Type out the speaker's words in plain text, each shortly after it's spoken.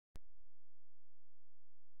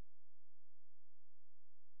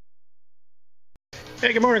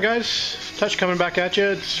Hey, good morning guys. Touch coming back at you.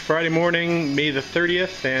 It's Friday morning, May the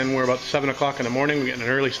 30th, and we're about 7 o'clock in the morning. We're getting an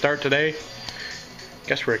early start today.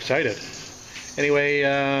 Guess we're excited. Anyway,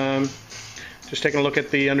 just taking a look at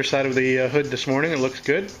the underside of the hood this morning. It looks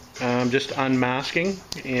good. Just unmasking,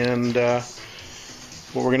 and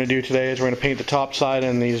what we're going to do today is we're going to paint the top side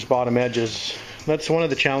and these bottom edges. That's one of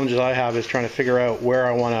the challenges I have, is trying to figure out where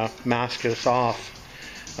I want to mask this off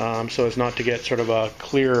so as not to get sort of a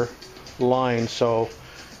clear line. So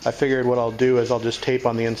I figured what I'll do is I'll just tape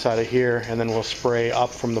on the inside of here, and then we'll spray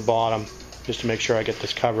up from the bottom just to make sure I get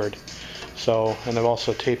this covered. So, and I've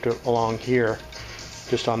also taped it along here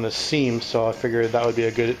just on this seam, so I figured that would be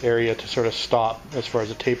a good area to sort of stop as far as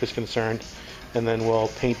the tape is concerned. And then we'll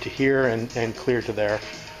paint to here and clear to there.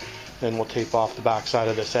 Then we'll tape off the back side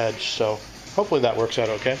of this edge. So hopefully that works out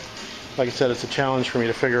okay. Like I said, it's a challenge for me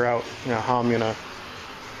to figure out, how I'm gonna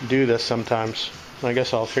do this sometimes. I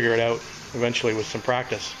guess I'll figure it out eventually with some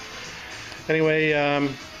practice. Anyway, so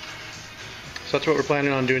that's what we're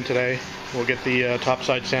planning on doing today. We'll get the top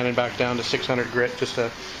side sanded back down to 600 grit, just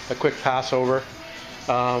a quick pass over.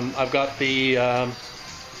 I've got the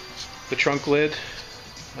trunk lid,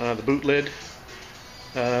 the boot lid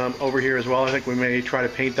over here as well. I think we may try to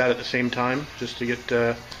paint that at the same time, just to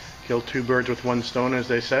get kill two birds with one stone, as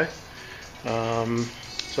they say. So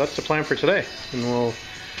that's the plan for today, and we'll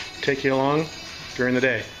take you along during the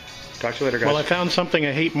day. Talk to you later, guys. Well, I found something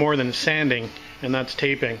I hate more than sanding, and that's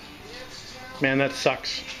taping. Man, that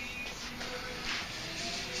sucks.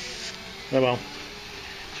 Oh well.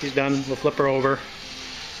 She's done. We'll flip her over.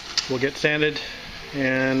 We'll get sanded,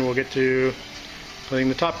 and we'll get to putting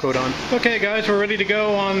the top coat on. Okay, guys, we're ready to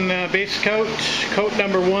go on base coat. Coat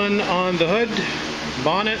number 1 on the hood,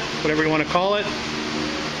 bonnet, whatever you want to call it.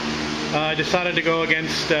 I decided to go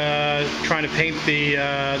against trying to paint the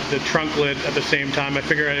trunk lid at the same time. I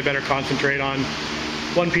figured I'd better concentrate on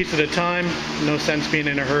one piece at a time. No sense being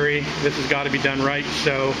in a hurry. This has got to be done right,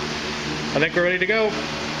 so I think we're ready to go.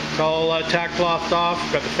 It's all tack clothed off,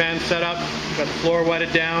 got the fan set up, got the floor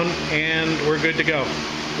wetted down, and we're good to go.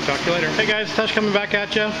 We'll talk to you later. Hey guys, Touch coming back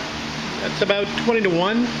at you. That's about 20 to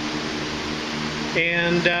 1,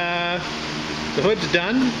 and the hood's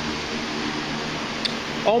done.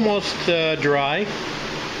 Almost dry.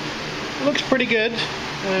 It looks pretty good.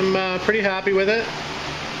 I'm pretty happy with it.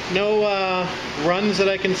 No runs that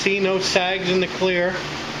I can see, no sags in the clear.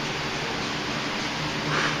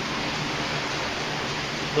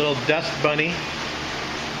 Little dust bunny.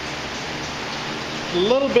 A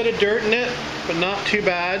little bit of dirt in it, but not too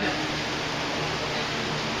bad.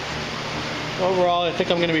 Overall, I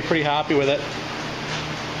think I'm going to be pretty happy with it.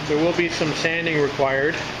 There will be some sanding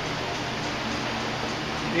required.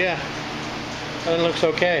 Yeah, that looks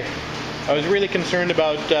okay. I was really concerned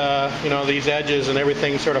about these edges and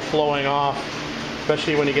everything sort of flowing off,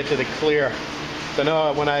 especially when you get to the clear. I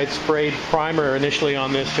know when I sprayed primer initially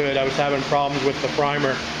on this hood, I was having problems with the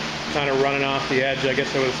primer kind of running off the edge. I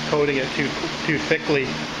guess I was coating it too thickly.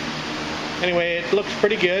 Anyway, it looks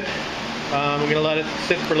pretty good. I'm going to let it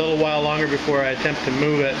sit for a little while longer before I attempt to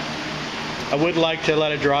move it. I would like to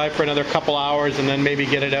let it dry for another couple hours and then maybe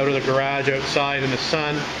get it out of the garage outside in the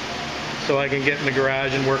sun so I can get in the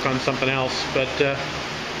garage and work on something else. But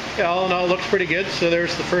yeah, all in all, it looks pretty good. So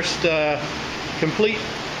there's the first complete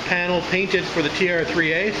panel painted for the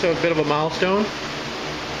TR3A, so a bit of a milestone,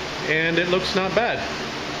 and it looks not bad.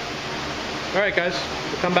 Alright guys,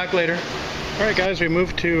 we'll come back later. Alright guys, we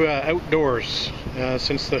moved to outdoors.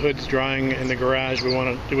 Since the hood's drying in the garage, we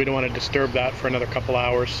don't want to disturb that for another couple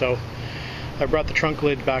hours, so I brought the trunk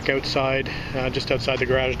lid back outside, just outside the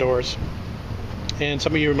garage doors. And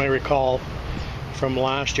some of you may recall from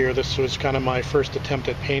last year, this was kind of my first attempt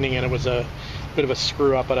at painting, and it was a bit of a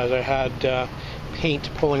screw up, but as I had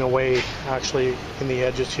paint pulling away actually in the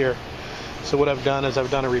edges here. So what I've done is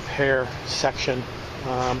I've done a repair section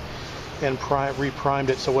and reprimed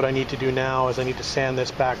it. So what I need to do now is I need to sand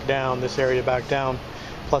this back down, this area back down.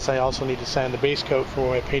 Plus I also need to sand the base coat from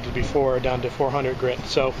what I painted before down to 400 grit.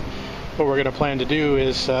 So what we're going to plan to do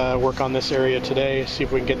is work on this area today, see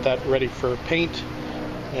if we can get that ready for paint,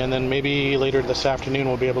 and then maybe later this afternoon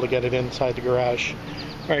we'll be able to get it inside the garage.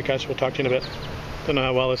 Alright guys, we'll talk to you in a bit. Don't know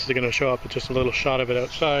how well this is going to show up. It's just a little shot of it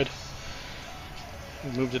outside.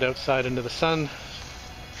 We moved it outside into the sun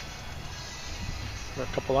for a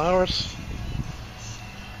couple hours.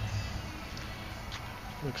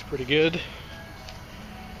 Looks pretty good.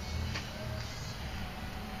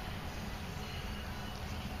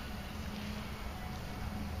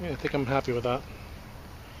 Yeah, I think I'm happy with that.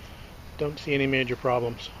 Don't see any major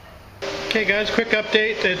problems. Okay guys, quick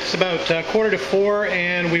update. It's about 3:45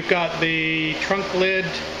 and we've got the trunk lid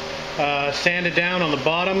sanded down on the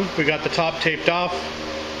bottom. We got the top taped off.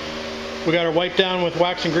 We got her wiped down with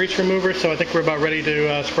wax and grease remover, so I think we're about ready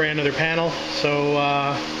to spray another panel. So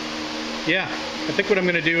yeah, I think what I'm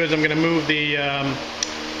going to do is I'm going to move the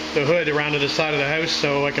hood around to the side of the house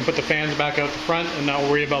so I can put the fans back out the front and not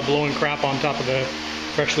worry about blowing crap on top of the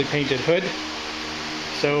freshly painted hood.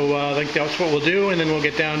 So I think that's what we'll do, and then we'll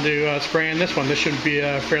get down to spraying this one. This should be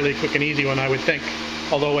a fairly quick and easy one, I would think.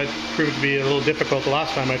 Although it proved to be a little difficult the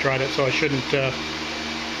last time I tried it, so I shouldn't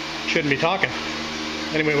be talking.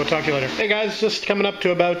 Anyway, we'll talk to you later. Hey guys, just coming up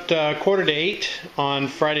to about 7:45 on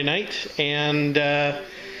Friday night, and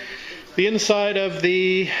the inside of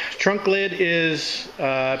the trunk lid is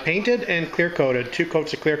painted and clear coated. 2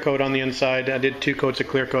 coats of clear coat on the inside. I did 2 coats of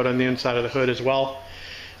clear coat on the inside of the hood as well.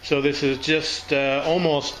 So this is just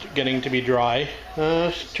almost getting to be dry.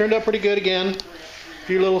 Turned out pretty good again. A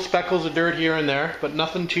few little speckles of dirt here and there, but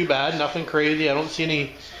nothing too bad, nothing crazy. I don't see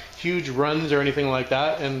any huge runs or anything like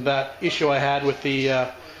that. And that issue I had with the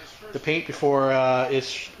paint before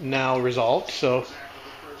is now resolved. So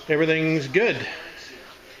everything's good.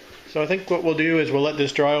 So I think what we'll do is we'll let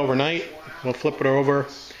this dry overnight. We'll flip it over,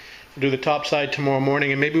 we'll do the top side tomorrow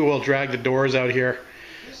morning, and maybe we'll drag the doors out here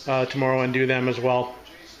tomorrow and do them as well.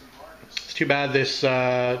 It's too bad this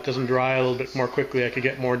doesn't dry a little bit more quickly. I could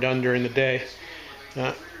get more done during the day.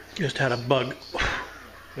 Just had a bug.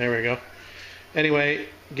 There we go. Anyway,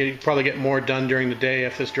 probably get more done during the day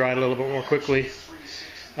if this dried a little bit more quickly.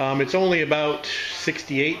 It's only about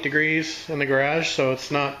 68 degrees in the garage, so it's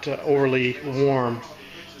not overly warm.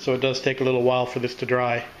 So it does take a little while for this to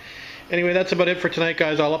dry. Anyway, that's about it for tonight,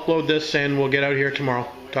 guys. I'll upload this and we'll get out here tomorrow.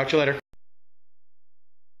 Talk to you later.